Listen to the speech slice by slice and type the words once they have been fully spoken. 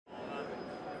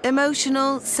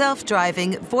Emotional,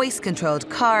 self-driving, voice-controlled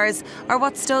cars are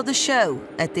what stole the show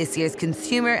at this year's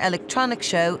Consumer Electronics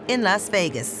Show in Las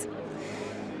Vegas.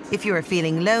 If you are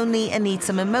feeling lonely and need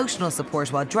some emotional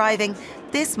support while driving,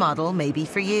 this model may be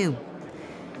for you.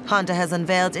 Honda has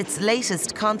unveiled its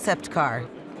latest concept car.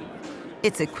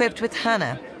 It's equipped with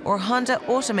HANA, or Honda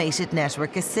Automated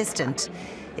Network Assistant.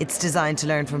 It's designed to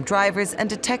learn from drivers and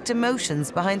detect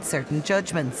emotions behind certain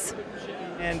judgments.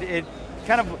 And it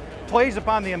kind of plays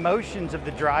upon the emotions of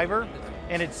the driver,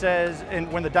 and it says, and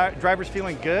when the driver's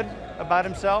feeling good about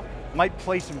himself, might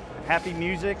play some happy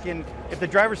music, and if the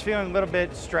driver's feeling a little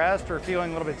bit stressed or feeling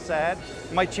a little bit sad,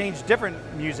 it might change different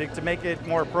music to make it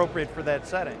more appropriate for that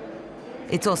setting.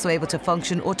 It's also able to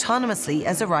function autonomously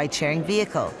as a ride-sharing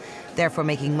vehicle, therefore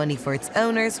making money for its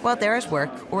owners while they're at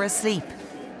work or asleep.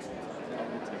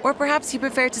 Or perhaps you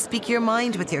prefer to speak your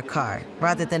mind with your car,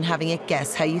 rather than having it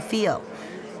guess how you feel.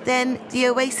 Then the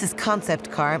Oasis concept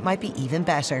car might be even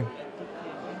better.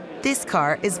 This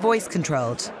car is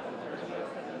voice-controlled.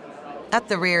 At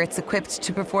the rear, it's equipped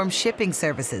to perform shipping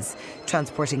services,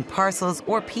 transporting parcels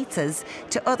or pizzas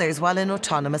to others while in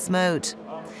autonomous mode.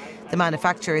 The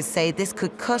manufacturers say this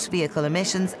could cut vehicle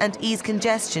emissions and ease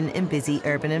congestion in busy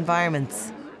urban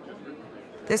environments.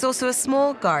 There's also a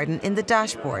small garden in the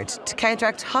dashboard to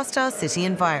counteract hostile city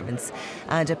environments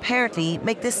and apparently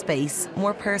make the space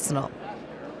more personal.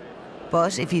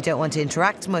 But if you don't want to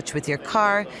interact much with your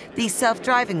car, these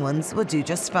self-driving ones will do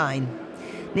just fine.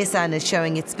 Nissan is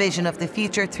showing its vision of the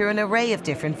future through an array of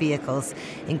different vehicles,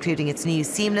 including its new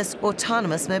seamless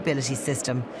autonomous mobility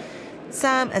system.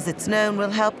 SAM, as it's known,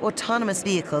 will help autonomous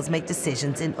vehicles make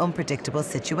decisions in unpredictable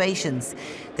situations,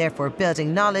 therefore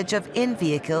building knowledge of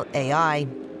in-vehicle AI.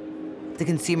 The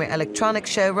Consumer Electronics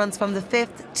Show runs from the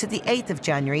 5th to the 8th of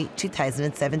January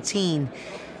 2017.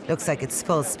 Looks like it's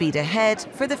full speed ahead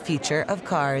for the future of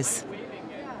cars.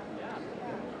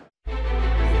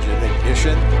 Engine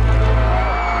ignition.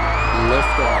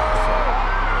 Lift off.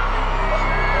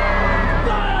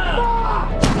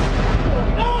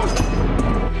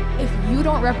 If you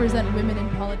don't represent women in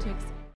politics,